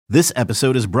This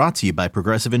episode is brought to you by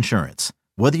Progressive Insurance.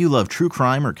 Whether you love true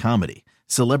crime or comedy,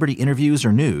 celebrity interviews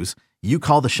or news, you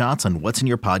call the shots on what's in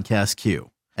your podcast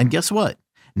queue. And guess what?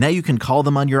 Now you can call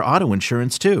them on your auto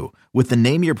insurance too with the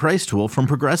Name Your Price tool from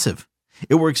Progressive.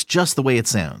 It works just the way it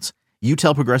sounds. You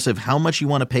tell Progressive how much you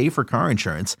want to pay for car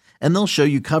insurance, and they'll show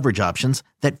you coverage options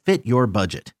that fit your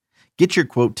budget. Get your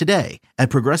quote today at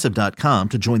Progressive.com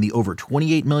to join the over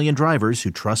 28 million drivers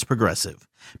who trust Progressive.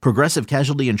 Progressive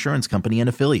Casualty Insurance Company and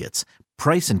Affiliates.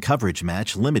 Price and coverage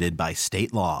match limited by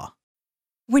state law.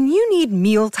 When you need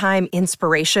mealtime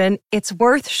inspiration, it's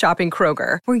worth shopping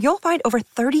Kroger, where you'll find over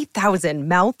 30,000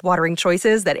 mouth-watering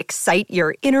choices that excite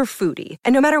your inner foodie.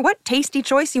 And no matter what tasty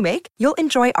choice you make, you'll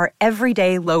enjoy our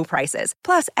everyday low prices,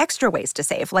 plus extra ways to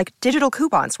save, like digital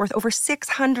coupons worth over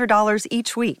 $600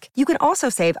 each week. You can also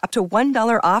save up to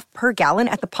 $1 off per gallon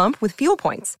at the pump with fuel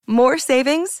points. More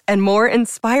savings and more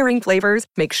inspiring flavors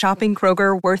make shopping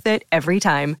Kroger worth it every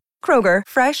time. Kroger,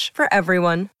 fresh for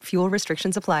everyone. Fuel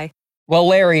restrictions apply. Well,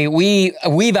 Larry,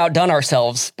 we've outdone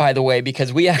ourselves, by the way,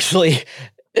 because we actually,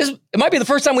 it might be the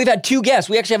first time we've had two guests.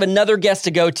 We actually have another guest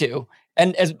to go to.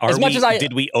 And as much as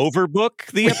did we overbook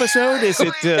the episode? Is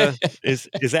it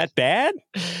is that bad?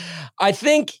 I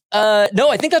think no.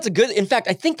 I think that's a good. In fact,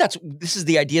 I think this is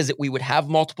the idea, is that we would have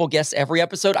multiple guests every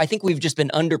episode. I think we've just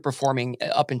been underperforming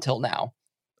up until now.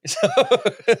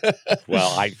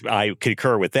 Well, I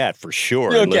concur with that for sure.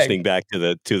 Okay. Listening back to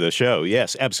the show,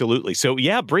 yes, absolutely. So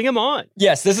yeah, bring him on.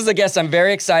 Yes, this is a guest I'm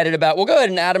very excited about. We'll go ahead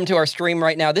and add him to our stream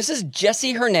right now. This is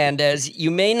Jesse Hernandez.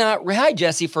 You may not. Hi,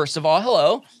 Jesse. First of all,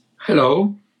 hello.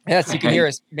 Hello. Yes, you can hear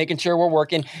us, making sure we're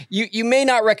working. You may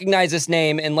not recognize this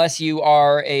name unless you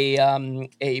are a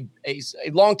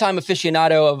longtime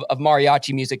aficionado of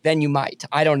mariachi music. Then you might.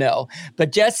 I don't know.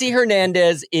 But Jesse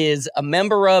Hernandez is a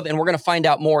member of, and we're going to find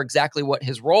out more exactly what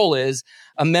his role is,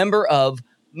 a member of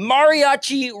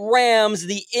Mariachi Rams,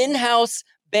 the in-house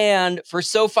band for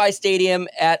SoFi Stadium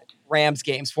at Rams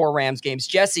games, for Rams games.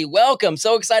 Jesse, welcome.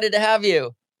 So excited to have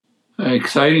you.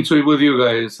 Exciting to be with you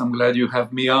guys. I'm glad you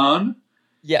have me on.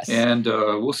 Yes. And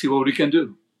we'll see what we can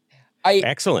do.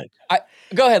 Excellent.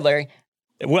 Go ahead, Larry.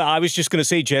 Well, I was just going to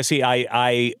say, Jesse,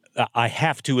 I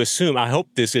have to assume, I hope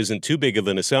this isn't too big of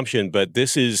an assumption, but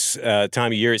this is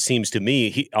time of year, it seems to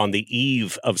me, on the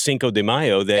eve of Cinco de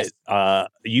Mayo, that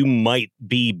you might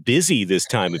be busy this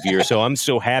time of year. So I'm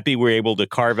so happy we're able to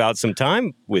carve out some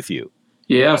time with you.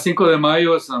 Yeah, Cinco de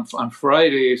Mayo is on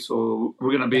Friday, so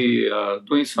we're going to be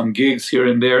doing some gigs here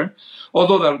and there.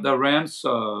 Although the Rams,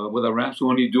 with the Rams, we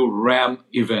only do Ram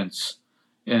events.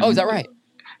 And, is that right?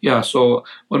 Yeah, so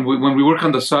when we work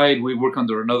on the side, we work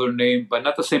under another name, but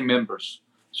not the same members.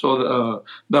 So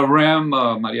the Ram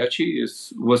Mariachi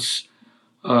was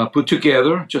put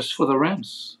together just for the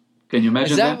Rams. Can you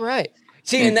imagine that? Is that right?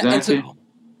 See, exactly.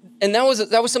 and that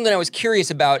was something I was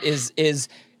curious about. Is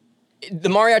the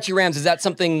Mariachi Rams, is that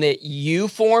something that you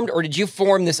formed, or did you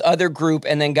form this other group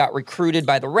and then got recruited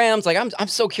by the Rams? Like, I'm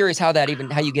so curious how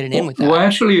you get it in with that. Well,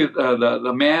 actually,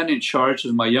 the man in charge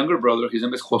is my younger brother. His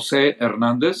name is Jose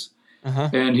Hernandez,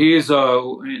 and he is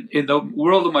in the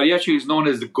world of mariachi, he's known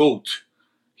as the GOAT.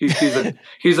 He's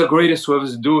the greatest to ever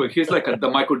do it. He's like the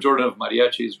Michael Jordan of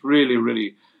mariachi. He's really,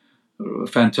 really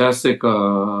fantastic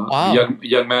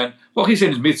young man. Well, he's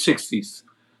in his mid-60s.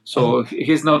 So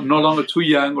he's no longer too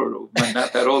young or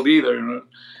not that old either, you know?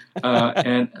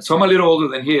 And so I'm a little older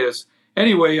than he is.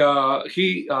 Anyway,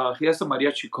 he has a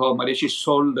mariachi called Mariachi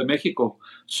Sol de Mexico.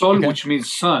 Sol, which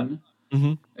means sun.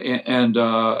 Mm-hmm. And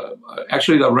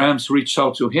actually the Rams reached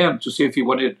out to him to see if they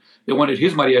wanted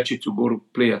his mariachi to go to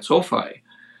play at SoFi.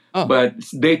 Oh. But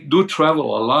they do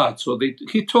travel a lot. So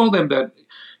he told them that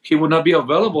he would not be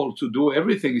available to do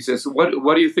everything. He says, what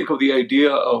do you think of the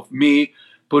idea of me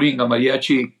putting a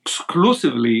mariachi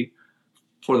exclusively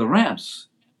for the Rams?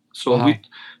 So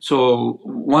so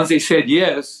once they said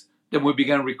yes, then we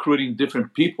began recruiting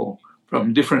different people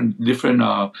from different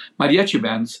mariachi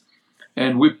bands,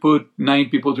 and we put 9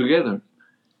 people together,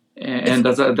 and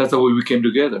that's the way we came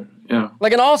together. Yeah,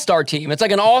 like an all-star team. It's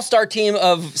like an all-star team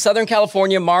of Southern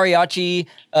California mariachi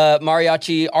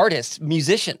artists,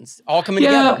 musicians, all coming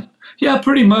together. Yeah,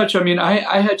 pretty much. I mean,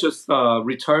 I had just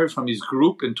retired from his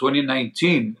group in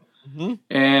 2019,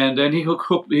 and then he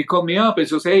called me up and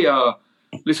says, "Hey,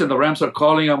 listen, the Rams are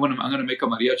calling. I'm gonna make a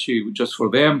mariachi just for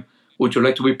them. Would you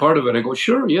like to be part of it?" I go,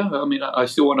 "Sure, yeah. I mean, I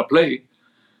still want to play."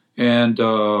 And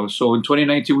so in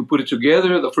 2019 we put it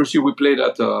together. The first year we played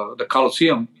at the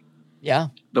Coliseum. Yeah.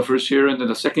 The first year, and then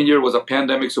the second year was a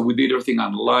pandemic, so we did everything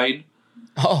online.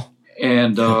 Oh.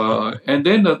 And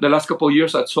then the last couple of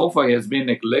years at SoFi has been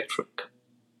electric,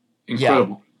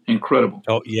 incredible. Incredible.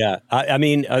 Oh, yeah. I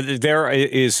mean, there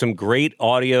is some great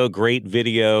audio, great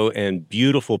video, and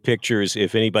beautiful pictures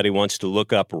if anybody wants to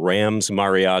look up Rams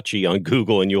Mariachi on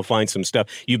Google, and you'll find some stuff.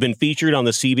 You've been featured on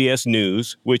the CBS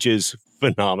News, which is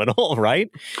phenomenal, right?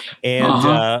 And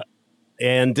also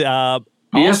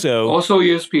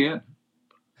ESPN.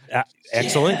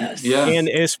 Excellent. Yes. Yeah.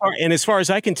 And as far as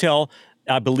I can tell,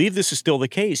 I believe this is still the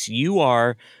case. You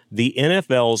are the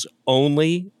NFL's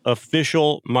only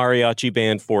official mariachi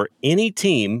band for any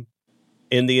team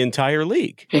in the entire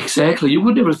league. Exactly. You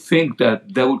would never think that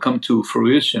would come to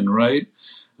fruition, right?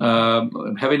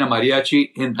 Having a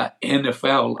mariachi in the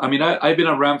NFL. I mean, I've been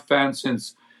a Ram fan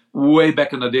since way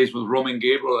back in the days with Roman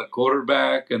Gabriel at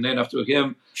quarterback, and then after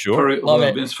him,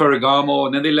 Vince Ferragamo,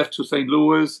 and then they left to St.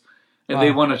 Louis, and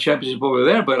they won a championship over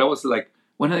there. But I was like,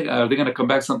 when are they going to come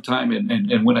back sometime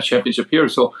and win a championship here?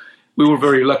 So we were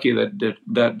very lucky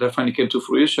that finally came to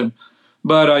fruition.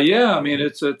 But I mean,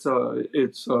 it's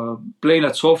playing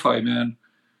at SoFi, man.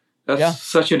 That's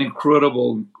such an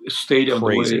incredible stadium.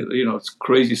 Crazy. The way, it's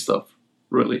crazy stuff,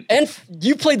 really. And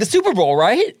you played the Super Bowl,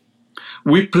 right?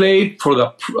 We played for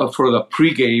the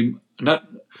pregame.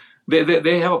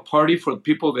 They have a party for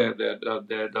people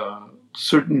that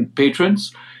certain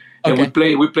patrons, and we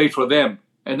played for them.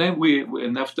 And then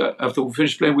after we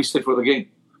finished playing, we stayed for the game.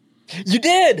 You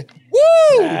did.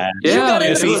 Woo! You got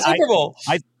into the Super Bowl.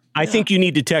 I think you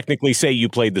need to technically say you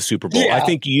played the Super Bowl. Yeah. I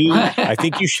think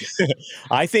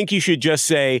you should just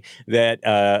say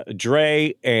that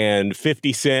Dre and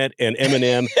 50 Cent and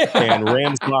Eminem and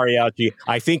Rams Mariachi.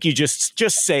 I think you just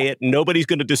say it. Nobody's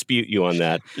going to dispute you on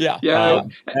that. Yeah.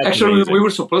 Actually, we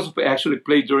were supposed to actually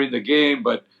play during the game,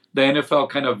 but the NFL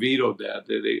kind of vetoed that.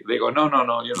 They go, no.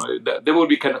 They would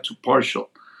be kind of too partial.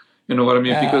 You know what I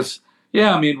mean? Yeah. Because,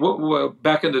 I mean,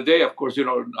 back in the day, of course,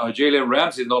 Jalen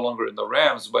Ramsey is no longer in the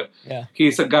Rams, but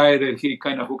he's a guy that he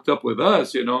kind of hooked up with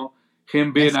us, Him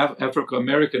being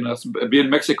African-American, us being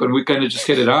Mexican, we kind of just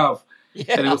hit it off.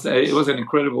 Yeah. And it was an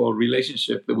incredible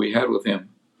relationship that we had with him.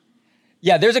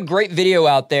 Yeah, there's a great video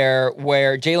out there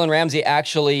where Jalen Ramsey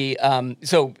actually, and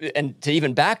to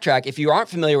even backtrack, if you aren't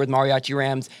familiar with Mariachi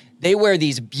Rams, they wear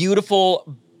these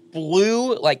beautiful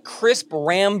blue, like crisp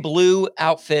Ram blue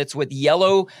outfits with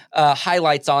yellow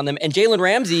highlights on them. And Jalen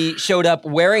Ramsey showed up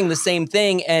wearing the same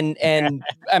thing. And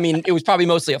I mean, it was probably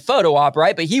mostly a photo op,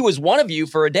 right? But he was one of you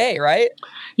for a day, right?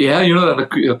 Yeah,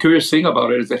 the curious thing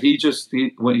about it is that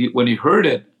when he heard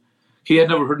it, he had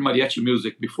never heard mariachi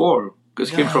music before. Because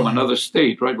he came from another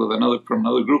state, right, from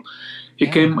another group. He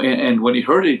came, and when he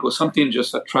heard it, something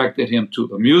just attracted him to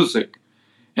the music.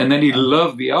 And then he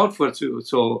loved the outfit too.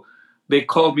 So they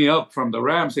called me up from the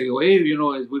Rams. They go, hey, we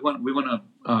want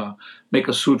to make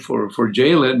a suit for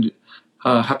Jalen.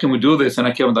 How can we do this? And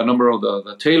I gave him the number of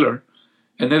the tailor.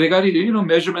 And then they got,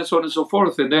 measurements, so on and so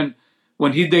forth. And then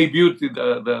when he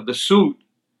debuted the suit,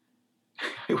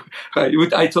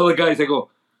 I told the guys, I go,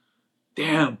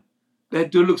 damn, that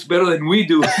dude looks better than we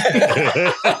do. He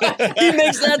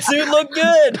makes that suit look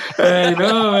good. I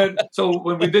know. And so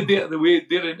when we did an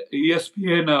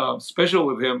ESPN special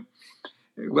with him,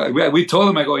 we told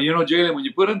him, I go, Jalen, when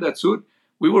you put on that suit,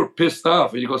 we were pissed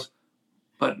off. And he goes,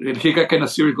 and he got kind of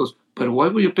serious. He goes, but why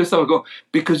were you pissed off? I go,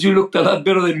 because you looked a lot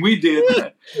better than we did.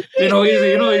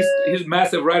 He's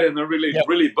massive, right? And they're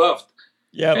really buffed.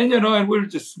 Yeah. And we're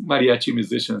just mariachi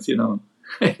musicians,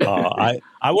 I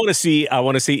want to see,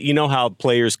 how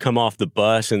players come off the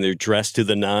bus and they're dressed to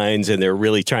the nines and they're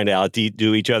really trying to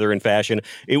outdo each other in fashion.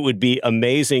 It would be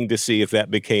amazing to see if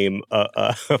that became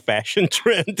a fashion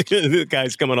trend. The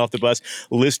guys coming off the bus,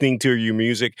 listening to your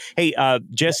music. Hey,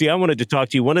 Jesse, I wanted to talk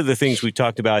to you. One of the things we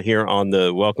talked about here on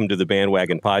the Welcome to the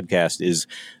Bandwagon podcast is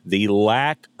the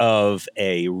lack of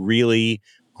a really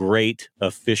great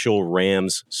official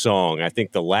Rams song. I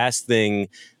think the last thing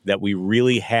that we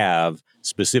really have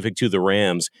specific to the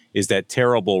Rams is that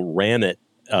terrible Ram It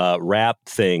rap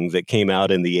thing that came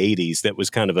out in the 80s that was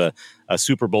kind of a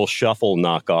Super Bowl shuffle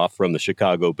knockoff from the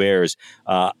Chicago Bears.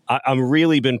 I'm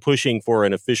really been pushing for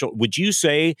an official. Would you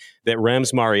say that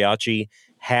Rams Mariachi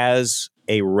has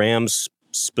a Rams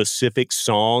specific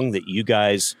song that you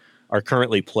guys are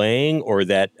currently playing, or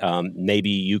that maybe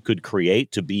you could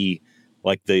create to be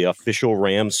like the official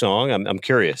Rams song? I'm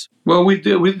curious. Well, we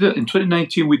did in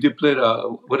 2019. We did play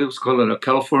what it was called, a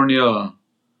California Love.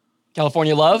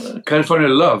 California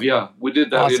Love, yeah, we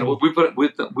did that. Awesome. We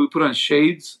put on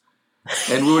shades,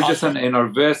 and we were just in our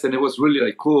vest, and it was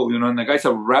really cool, And the guys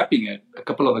are rapping it. A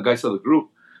couple of the guys of the group,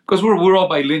 because we're all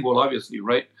bilingual, obviously,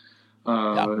 right?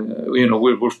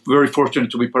 We're very fortunate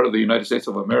to be part of the United States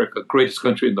of America, greatest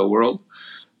country in the world,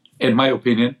 in my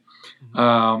opinion.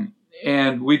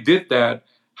 And we did that.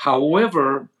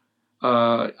 However,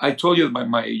 I told you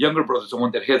my younger brother is the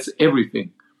one that hits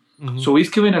everything. So he's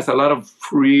giving us a lot of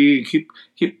free.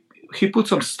 He put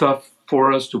some stuff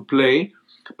for us to play,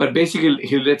 but basically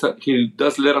he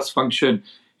does let us function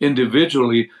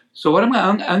individually. So what I'm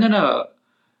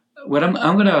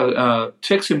gonna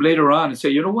text him later on and say,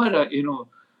 you know what,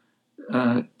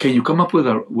 can you come up with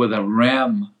a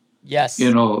Ram, yes,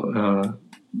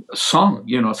 song,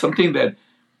 something that,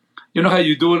 you know how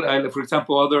you do it, for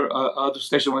example, other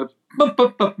stations with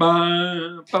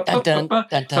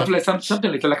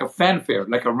something like a fanfare,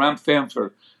 like a Ram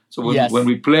fanfare. So when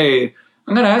we play,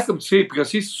 I'm gonna ask him to see,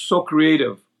 because he's so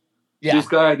creative. Yeah.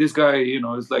 This guy,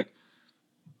 is like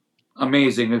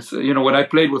amazing. It's when I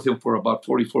played with him for about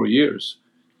 44 years.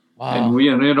 Wow. And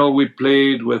we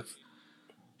played with.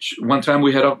 One time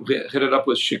we hit it up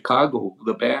with Chicago,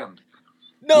 the band.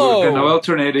 No. We were kind of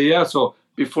alternated, yeah. So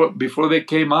before they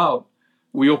came out,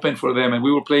 we opened for them, and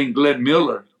we were playing Glenn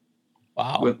Miller.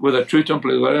 Wow. With a tree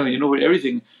trumpet, with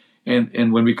everything.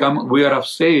 And when we got off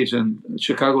stage, and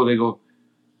Chicago,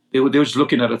 they were just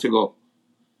looking at us to go,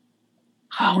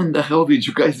 how in the hell did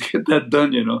you guys get that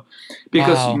done,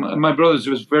 Because my brother's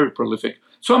was very prolific.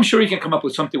 So I'm sure he can come up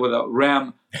with something with a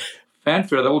Ram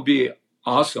fanfare. That would be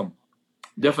awesome.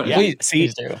 Definitely. Yeah, see,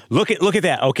 look at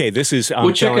that. Okay, this is.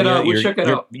 We'll check it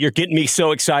out. You're getting me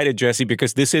so excited, Jesse,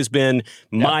 because this has been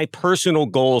my personal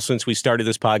goal since we started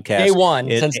this podcast.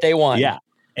 Since day one. Yeah,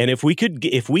 and if we could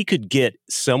get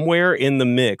somewhere in the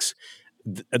mix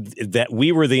that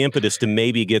we were the impetus to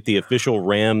maybe get the official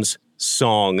Rams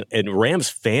song, and Rams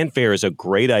fanfare is a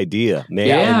great idea,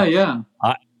 man. Yeah.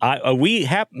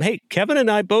 Hey, Kevin and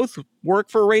I both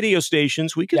work for radio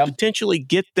stations. We could potentially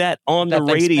get that on the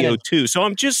radio too. So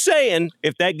I'm just saying,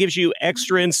 if that gives you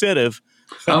extra incentive.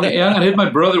 I'm gonna hit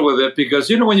my brother with it, because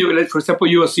when you, for example,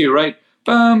 USC, right?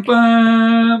 Bum,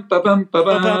 bum, ba, bum,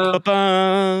 ba,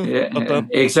 bum. Yeah,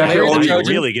 exactly. You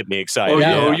really get me excited.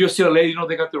 Or UCLA,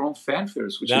 they got their own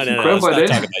fanfares, which is incredible.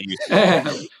 Let's not talk about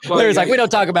UCLA. Larry's like, we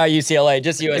don't talk about UCLA,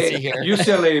 just USC here.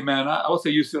 UCLA, man. I would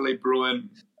say UCLA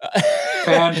Bruin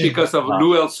fan because of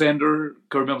Lou Alcindor.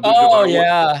 Oh,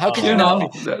 yeah. How can you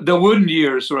not? The wooden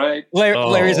years, right?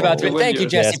 Larry's about to. Thank you,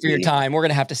 Jesse, for your time. We're going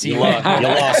to have to see you. You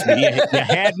lost me. You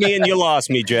had me and you lost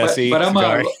me, Jesse. But I'm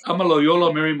a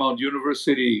Loyola Marymount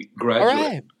University graduate. All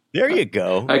right. There you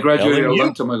go. I graduated a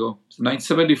long time ago,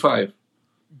 1975.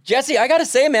 Jesse, I gotta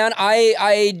say, man,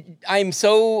 I'm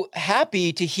so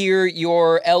happy to hear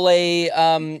your LA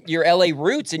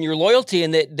roots and your loyalty,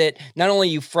 and that not only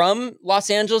you from Los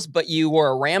Angeles, but you were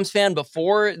a Rams fan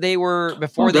before they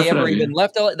ever even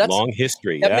left LA. That's long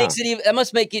history. That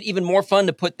must make it even more fun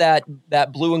to put that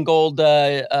blue and gold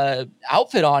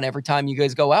outfit on every time you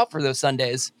guys go out for those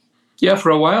Sundays. Yeah,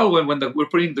 for a while when we're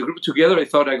putting the group together, I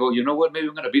thought, you know what, maybe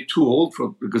I'm gonna be too old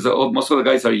because most of the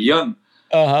guys are young.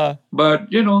 Uh-huh. But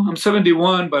I'm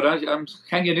 71, but I'm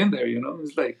hanging in there.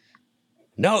 It's like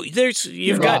no,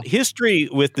 you've got history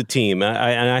with the team,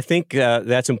 and I think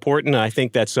that's important. I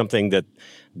think that's something that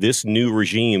this new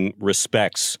regime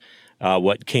respects.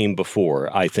 What came before,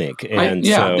 I think, and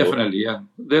definitely, yeah.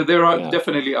 There are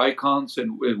definitely icons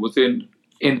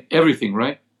in everything,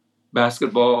 right?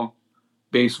 Basketball,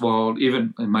 baseball,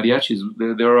 even mariachis.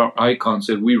 There are icons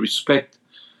that we respect.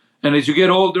 And as you get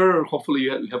older, hopefully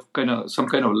you have some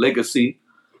kind of legacy,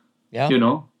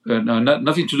 and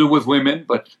nothing to do with women,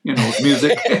 but, with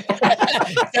music.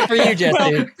 Except for you, Jesse.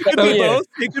 Well,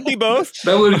 it could be both.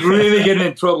 That would really get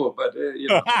in trouble, but,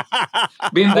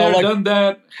 been there, done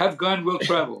that, have gone, will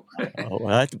travel.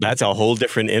 Well, that's a whole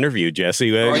different interview,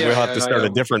 Jesse. We'll have to start a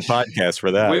different podcast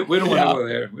for that. We don't want to go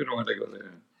there. We don't want to go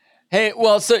there. Hey,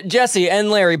 well, so Jesse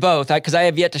and Larry both, because I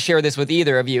have yet to share this with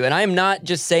either of you, and I am not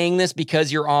just saying this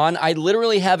because you're on. I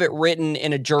literally have it written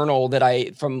in a journal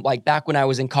from back when I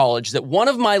was in college, that one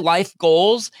of my life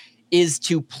goals is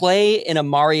to play in a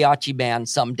mariachi band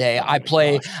someday. I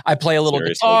play a little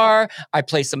guitar, I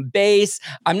play some bass.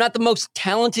 I'm not the most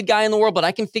talented guy in the world, but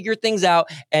I can figure things out.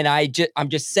 And I'm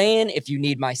just saying, if you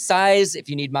need my size, if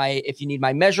you need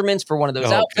my measurements for one of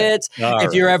those outfits,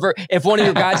 if one of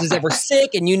your guys is ever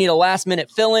sick and you need a last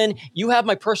minute fill in, you have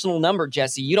my personal number,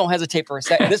 Jesse. You don't hesitate for a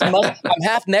second. I'm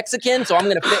half Mexican, so I'm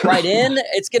going to fit right in.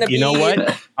 It's going to be. You know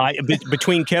what?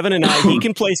 Between Kevin and I,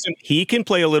 he can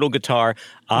play a little guitar.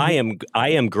 I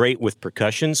am great with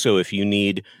percussion, so if you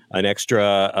need an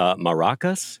extra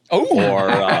maracas or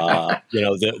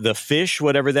the fish,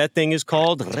 whatever that thing is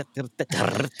called, in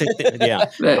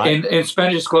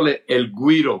Spanish it's called el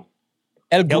guiro.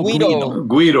 El guiro.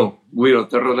 Guiro.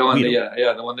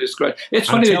 Yeah, the one they describe. It's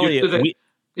funny that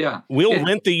Yeah. We'll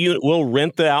rent the unit. We'll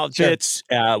rent the outfits.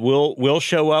 Sure. We'll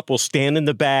show up. We'll stand in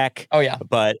the back. Oh yeah.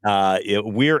 But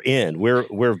we're in.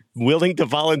 We're willing to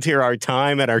volunteer our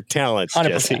time and our talents, 100%.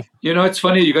 Jesse. You know, it's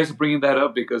funny you guys are bringing that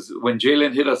up because when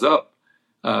Jalen hit us up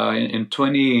in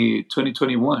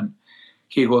 2021,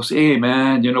 he goes, "Hey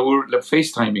man, you know, we're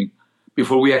FaceTiming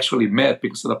before we actually met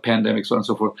because of the pandemic, so on and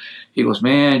so forth." He goes,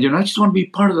 "Man, you know, I just want to be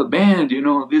part of the band. You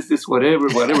know, this, whatever."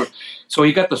 So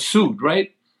he got the suit,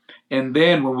 right? And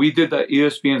then when we did the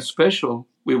ESPN special,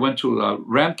 we went to a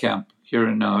Ram camp here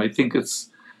in, I think it's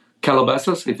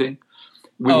Calabasas, I think.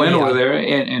 We went over there,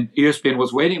 and ESPN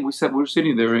was waiting. We said, we're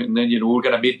sitting there, and then, you know, we're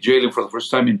going to meet Jalen for the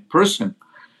first time in person.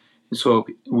 So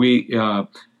he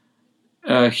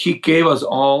gave us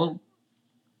all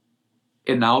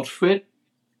an outfit.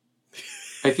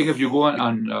 I think if you go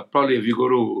on probably if you go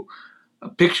to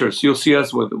pictures, you'll see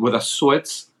us with a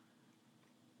sweats.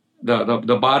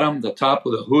 The bottom, the top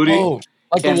with the hoodie. Oh,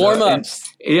 like the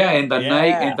warm-ups. And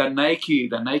the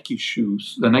Nike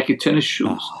shoes, the Nike tennis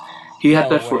shoes. Oh, he had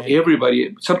that for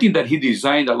everybody. Something that he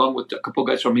designed along with a couple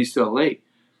guys from East LA.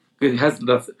 It has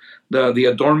the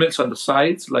adornments on the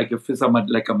sides, like if it's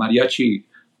like a mariachi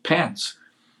pants.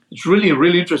 It's really,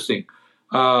 really interesting.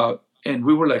 And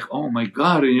we were like, oh my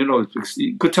God, and you know,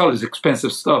 you could tell it's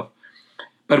expensive stuff.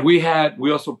 But we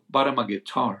also bought him a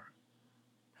guitar.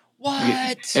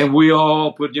 What? And we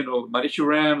all put, you know, Mariachi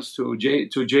Rams to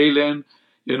Jalen,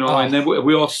 you know, and then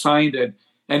we all signed it.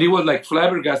 And he was like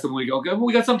flabbergasted when we go, okay, well,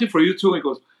 we got something for you too. He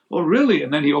goes, oh, really?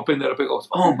 And then he opened it up and goes,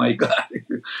 oh my God.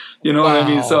 You know what I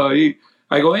mean? So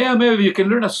I go, yeah, maybe you can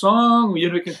learn a song, you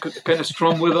know, you can kind of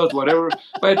strum with us, whatever.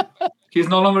 But he's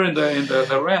no longer in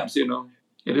the Rams, you know.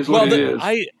 It is what it is.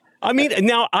 I mean,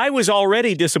 now I was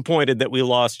already disappointed that we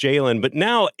lost Jalen, but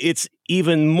now it's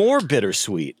even more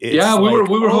bittersweet. It's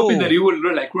we were hoping that he would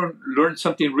learn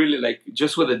something really like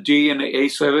just with a D and an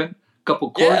A7,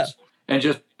 couple chords, and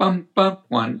just bum bum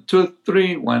 1 2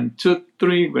 3 1 2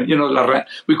 3. You know,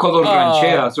 we call those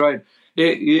rancheras, right?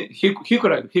 He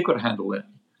could handle it.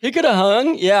 He could have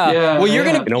hung, Well, you're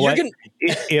gonna. You know what?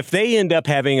 If they end up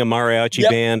having a mariachi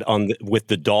band with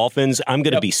the Dolphins, I'm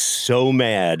gonna be so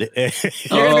mad. You're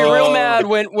gonna be real mad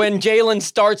when Jalen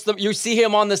starts. You see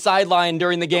him on the sideline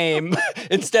during the game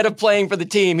instead of playing for the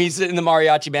team. He's in the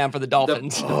mariachi band for the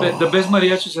Dolphins. The best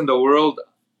mariachis in the world,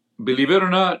 believe it or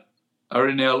not, are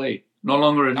in LA, no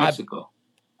longer in Mexico.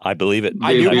 I believe it.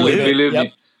 I do believe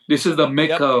me. This is the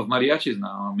Mecca of mariachis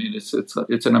now. I mean, it's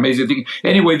an amazing thing.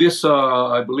 Anyway, this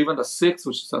I believe on the 6th,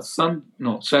 which is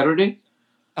Saturday.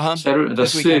 Saturday, the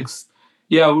 6th.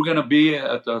 Yeah, we're gonna be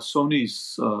at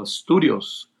Sony's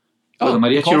studios with the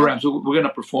Mariachi Rams. We're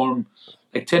gonna perform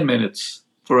like 10 minutes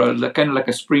for kind of like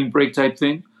a spring break type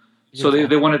thing. So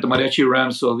they wanted the Mariachi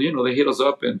Rams, so you know they hit us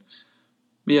up, and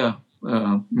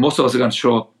most of us are gonna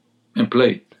show up and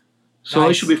play. So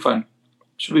it should be fun.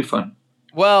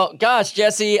 Well, gosh,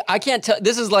 Jesse, I can't tell.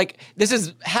 This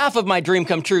is half of my dream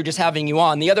come true just having you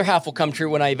on. The other half will come true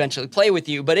when I eventually play with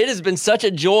you. But it has been such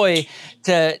a joy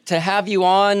to have you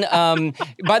on.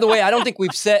 By the way, I don't think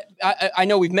we've said. I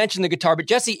know we've mentioned the guitar, but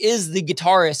Jesse is the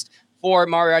guitarist for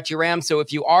Mariachi Rams. So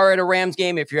if you are at a Rams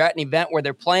game, if you're at an event where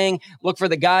they're playing, look for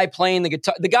the guy playing the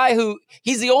guitar. The guy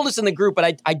he's the oldest in the group,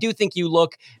 but I do think you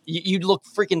look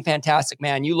freaking fantastic,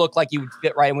 man. You look like you would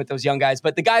fit right in with those young guys.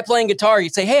 But the guy playing guitar, you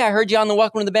say, "Hey, I heard you on the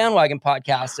Welcome to the Bandwagon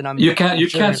podcast," and you can't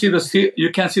see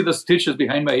the stitches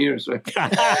behind my ears, right?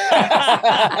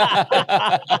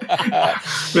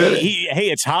 Hey,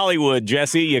 it's Hollywood,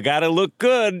 Jesse. You got to look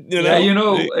good. You know? Yeah, you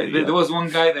know, there was one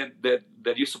guy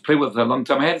that used to play with us a long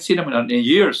time. I hadn't seen him in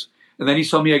years. And then he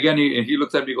saw me again, and he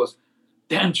looked at me and goes,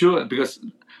 "Damn, Chewy," because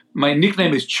my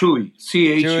nickname is Chuy,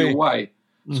 Chuy.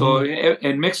 Mm-hmm. So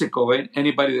in Mexico,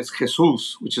 anybody that's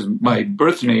Jesus, which is my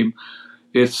birth name,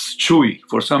 is Chuy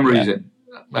for some reason.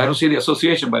 I don't see the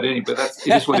association, but it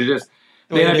is what it is.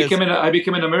 Then I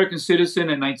became an American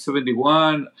citizen in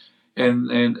 1971,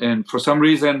 and for some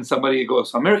reason, somebody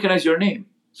goes, "Americanize your name."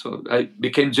 So I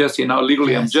became Jesse. Now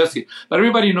legally I'm Jesse. But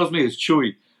everybody knows me as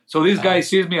Chuy. So this guy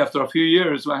sees me after a few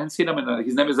years. I hadn't seen him,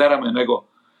 his name is Adam. And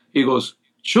he goes,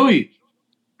 "Chuy,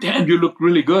 damn, you look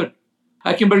really good.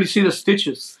 I can barely see the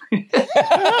stitches."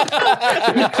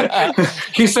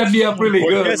 He set me up really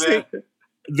good, Jesse, man.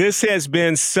 This has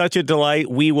been such a delight.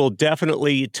 We will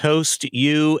definitely toast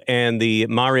you and the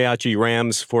Mariachi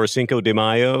Rams for Cinco de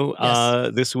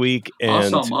Mayo this week.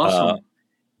 And, awesome.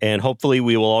 And hopefully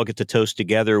we will all get to toast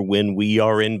together when we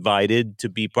are invited to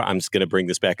be part. I'm just going to bring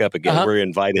this back up again. We're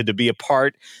invited to be a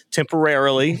part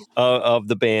temporarily of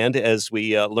the band as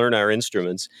we learn our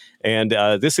instruments. And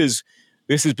this is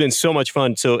This has been so much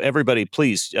fun. So everybody,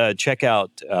 please check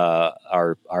out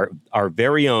our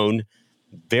very own,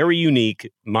 very unique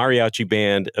mariachi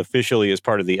band officially as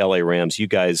part of the LA Rams. You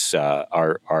guys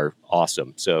are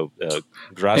awesome. So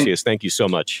gracias. Thank you so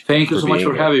much. Thank you so much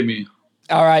for having me.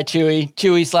 All right,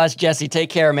 Chewy/Jesse. Take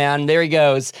care, man. There he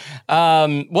goes.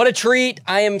 What a treat.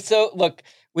 I am so, look,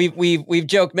 we've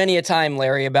joked many a time,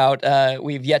 Larry, about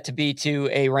we've yet to be to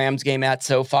a Rams game at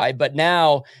SoFi, but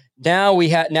now we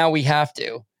have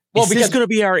to. Well, is this going to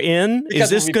be our in? Is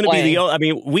this going to be the? I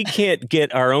mean, we can't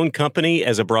get our own company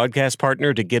as a broadcast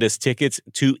partner to get us tickets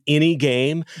to any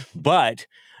game, but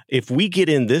if we get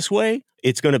in this way,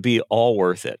 it's going to be all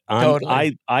worth it.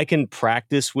 Totally. I can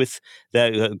practice with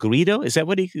that Guido. Is that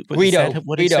what he? Guido,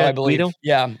 I believe. Guido?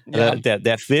 Yeah.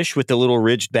 That fish with the little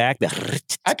ridged back.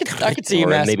 I could see you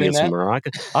maybe it's that. a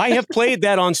maraca. I have played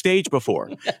that on stage before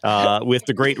with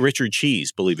the great Richard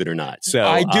Cheese. Believe it or not. So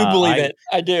I do believe it.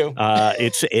 I do.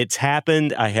 It's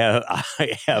happened. I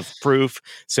have proof.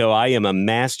 So I am a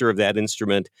master of that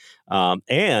instrument.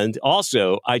 And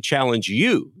also, I challenge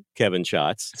you, Kevin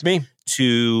Schatz. It's me.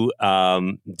 To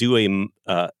do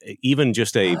even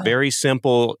just a very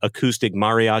simple acoustic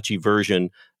mariachi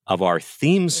version of our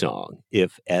theme song,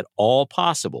 if at all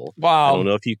possible. Wow! I don't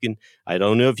know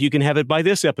if you can have it by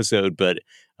this episode, but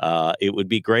it would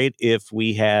be great if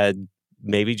we had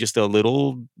maybe just a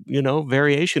little,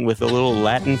 variation with a little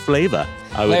Latin flavor.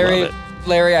 I would love it.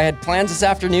 Larry, I had plans this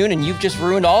afternoon, and you've just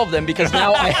ruined all of them because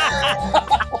now I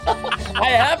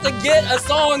have to get a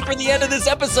song for the end of this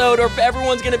episode, or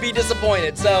everyone's going to be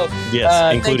disappointed. So,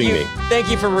 yes, including me.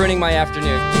 Thank you for ruining my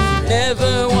afternoon.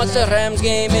 Never watched a Rams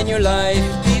game in your life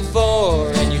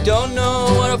before, and you don't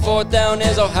know what a fourth down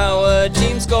is or how a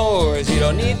team scores. You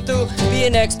don't need to be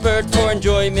an expert for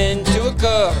enjoyment to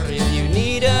occur. If you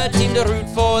need a team to root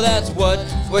for, that's what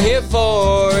we're here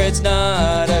for. It's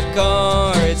not a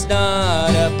car, it's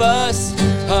not a bus.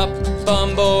 Hop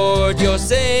on board, you're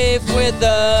safe with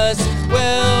us.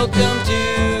 Welcome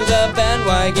to the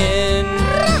bandwagon.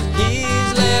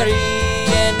 He's Larry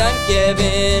and I'm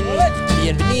Kevin.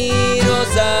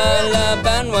 Bienvenidos a la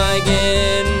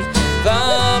bandwagon.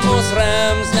 Vamos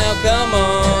Rams, now come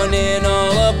on in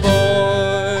all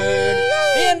aboard.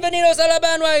 Bienvenidos a la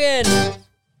bandwagon.